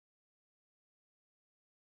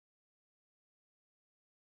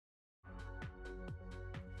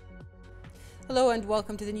Hello and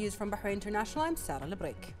welcome to the news from Bahrain International. I'm Sarah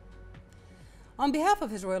Lebrik. On behalf of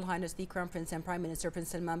His Royal Highness the Crown Prince and Prime Minister Prince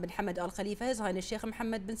Salman bin Hamad Al Khalifa, His Highness Sheikh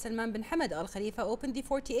Mohammed bin Salman bin Hamad Al Khalifa opened the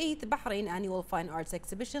 48th Bahrain Annual Fine Arts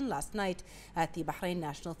Exhibition last night at the Bahrain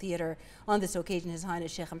National Theatre. On this occasion, His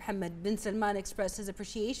Highness Sheikh Mohammed bin Salman expressed his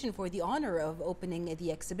appreciation for the honour of opening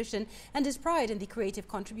the exhibition and his pride in the creative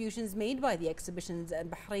contributions made by the exhibition's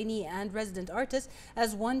Bahraini and resident artists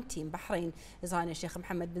as one team Bahrain. His Highness Sheikh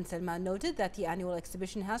Mohammed bin Salman noted that the annual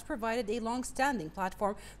exhibition has provided a long-standing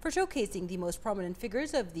platform for showcasing the most prominent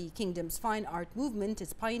figures of the kingdom's fine art movement,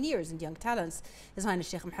 its pioneers and young talents. His Highness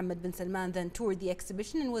Sheikh Mohammed bin Salman then toured the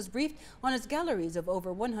exhibition and was briefed on its galleries of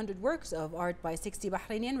over 100 works of art by 60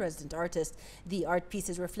 Bahraini and resident artists. The art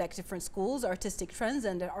pieces reflect different schools, artistic trends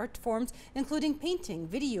and art forms, including painting,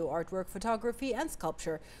 video, artwork, photography and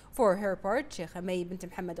sculpture. For her part, Sheikh Hamay bint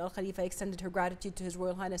Mohammed Al Khalifa extended her gratitude to His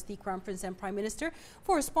Royal Highness the Crown Prince and Prime Minister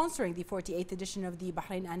for sponsoring the 48th edition of the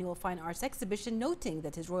Bahrain Annual Fine Arts Exhibition, noting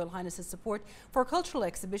that His Royal Highness's support for cultural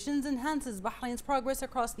exhibitions enhances Bahrain's progress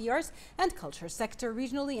across the arts and culture sector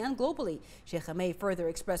regionally and globally. Sheikh Hamay further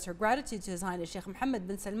expressed her gratitude to His Highness Sheikh Mohammed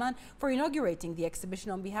bin Salman for inaugurating the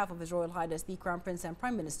exhibition on behalf of His Royal Highness the Crown Prince and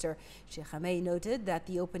Prime Minister. Sheikh Hamay noted that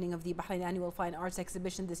the opening of the Bahrain Annual Fine Arts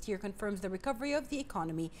Exhibition this year confirms the recovery of the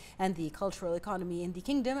economy and the cultural economy in the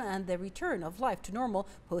kingdom and the return of life to normal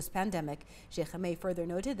post-pandemic. Sheikh Hamay further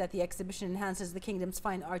noted that the exhibition enhances the kingdom's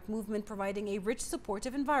fine art movement, providing a rich,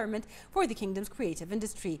 supportive environment for the kingdom's creative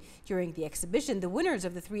industry. During the exhibition, the winners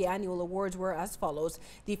of the 3 annual awards were as follows.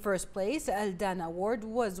 The first place, Al Dan Award,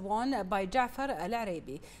 was won by Ja'far Al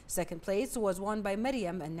Arabi. Second place was won by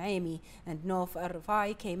Maryam Al Naimi, and Nof Al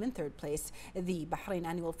Rafai came in third place. The Bahrain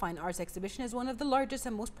Annual Fine Arts Exhibition is one of the largest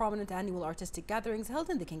and most prominent annual artistic gatherings held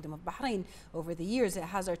in the Kingdom of Bahrain. Over the years, it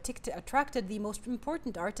has attracted the most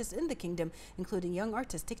important artists in the kingdom, including young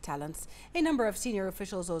artistic talents. A number of senior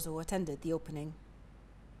officials also attended the opening.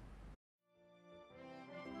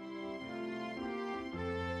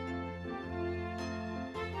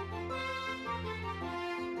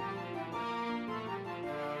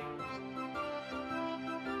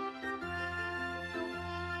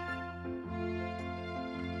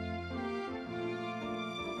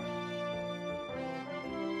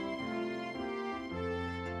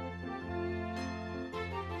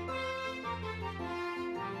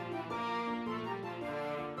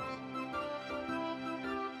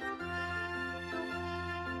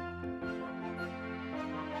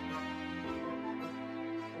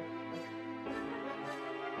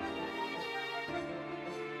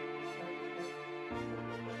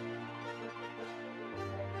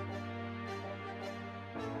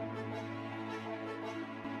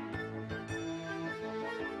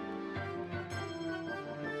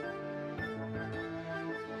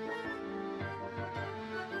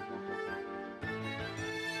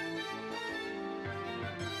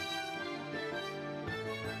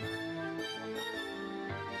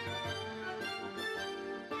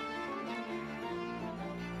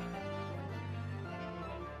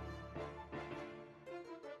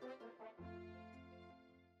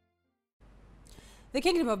 The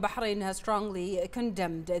Kingdom of Bahrain has strongly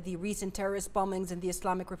condemned the recent terrorist bombings in the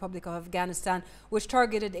Islamic Republic of Afghanistan, which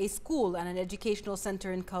targeted a school and an educational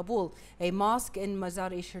center in Kabul, a mosque in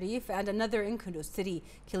Mazar-e-Sharif, and another in Kunduz city,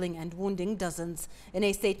 killing and wounding dozens. In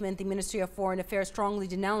a statement, the Ministry of Foreign Affairs strongly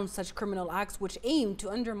denounced such criminal acts which aim to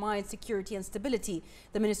undermine security and stability.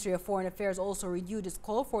 The Ministry of Foreign Affairs also renewed its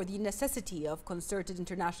call for the necessity of concerted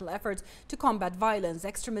international efforts to combat violence,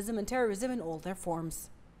 extremism, and terrorism in all their forms.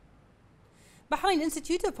 Bahrain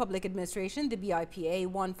Institute of Public Administration, the BIPA,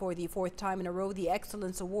 won for the 4th time in a row the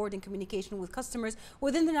Excellence Award in Communication with Customers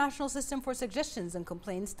within the National System for Suggestions and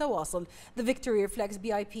Complaints, Tawasul. The victory reflects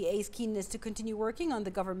BIPA's keenness to continue working on the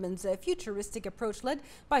government's futuristic approach led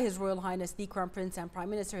by His Royal Highness the Crown Prince and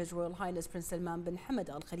Prime Minister His Royal Highness Prince Salman bin Hamad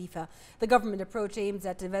Al Khalifa. The government approach aims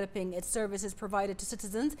at developing its services provided to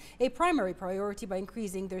citizens, a primary priority by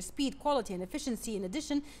increasing their speed, quality and efficiency, in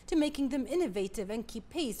addition to making them innovative and keep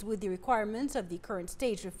pace with the requirements of the current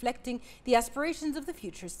stage, reflecting the aspirations of the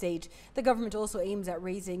future stage. The government also aims at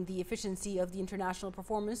raising the efficiency of the international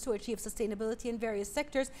performance to achieve sustainability in various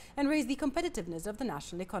sectors and raise the competitiveness of the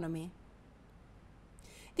national economy.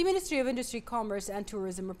 The Ministry of Industry, Commerce and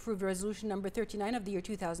Tourism approved Resolution number 39 of the year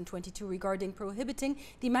 2022 regarding prohibiting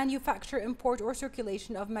the manufacture, import or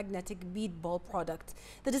circulation of magnetic bead ball products.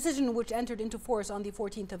 The decision, which entered into force on the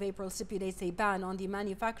 14th of April, stipulates a ban on the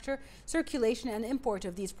manufacture, circulation and import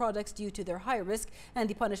of these products due to their high risk and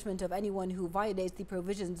the punishment of anyone who violates the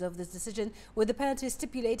provisions of this decision, with the penalties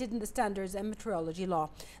stipulated in the Standards and Metrology Law.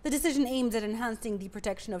 The decision aims at enhancing the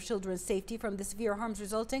protection of children's safety from the severe harms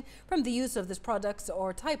resulting from the use of these products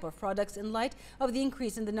or type of products in light of the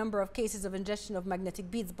increase in the number of cases of ingestion of magnetic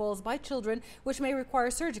beads balls by children, which may require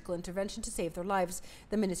surgical intervention to save their lives.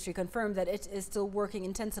 The ministry confirmed that it is still working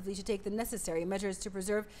intensively to take the necessary measures to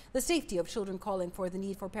preserve the safety of children, calling for the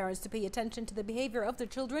need for parents to pay attention to the behavior of their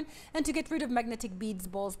children and to get rid of magnetic beads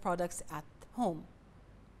balls products at home.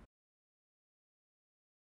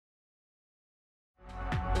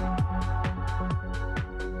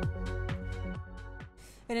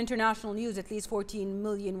 In international news, at least 14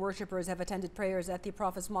 million worshippers have attended prayers at the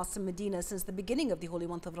Prophet's Mosque in Medina since the beginning of the holy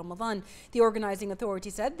month of Ramadan. The organizing authority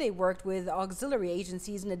said they worked with auxiliary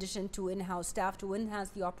agencies in addition to in-house staff to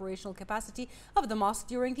enhance the operational capacity of the mosque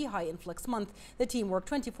during the high influx month. The team worked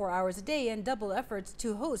 24 hours a day and double efforts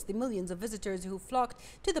to host the millions of visitors who flocked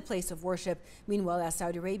to the place of worship. Meanwhile, as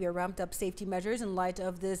Saudi Arabia ramped up safety measures in light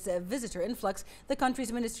of this visitor influx, the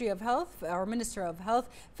country's Minister of Health,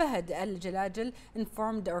 Fahad Al-Jalajal,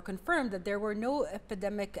 confirmed that there were no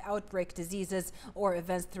epidemic outbreak diseases or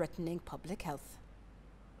events threatening public health.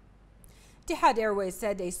 Etihad Airways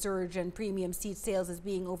said a surge in premium seat sales is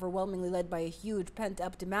being overwhelmingly led by a huge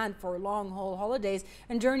pent-up demand for long-haul holidays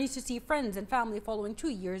and journeys to see friends and family following 2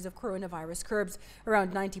 years of coronavirus curbs.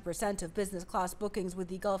 Around 90% of business class bookings with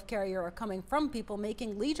the Gulf carrier are coming from people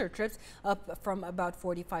making leisure trips, up from about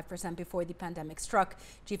 45% before the pandemic struck.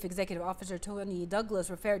 Chief Executive Officer Tony Douglas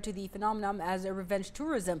referred to the phenomenon as a revenge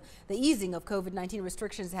tourism. The easing of COVID-19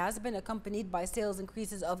 restrictions has been accompanied by sales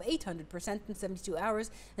increases of 800% in 72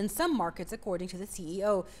 hours in some markets, according to the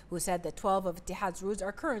CEO, who said that 12 of Etihad's routes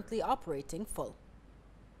are currently operating full.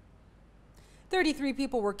 33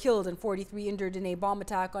 people were killed and 43 injured in a bomb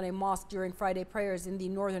attack on a mosque during Friday prayers in the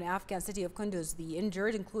northern Afghan city of Kunduz. The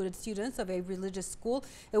injured included students of a religious school.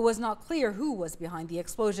 It was not clear who was behind the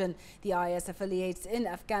explosion. The IS affiliates in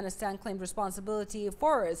Afghanistan claimed responsibility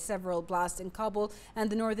for several blasts in Kabul and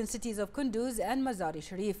the northern cities of Kunduz and Mazar-e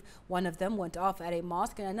Sharif. One of them went off at a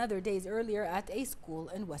mosque and another days earlier at a school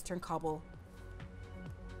in western Kabul.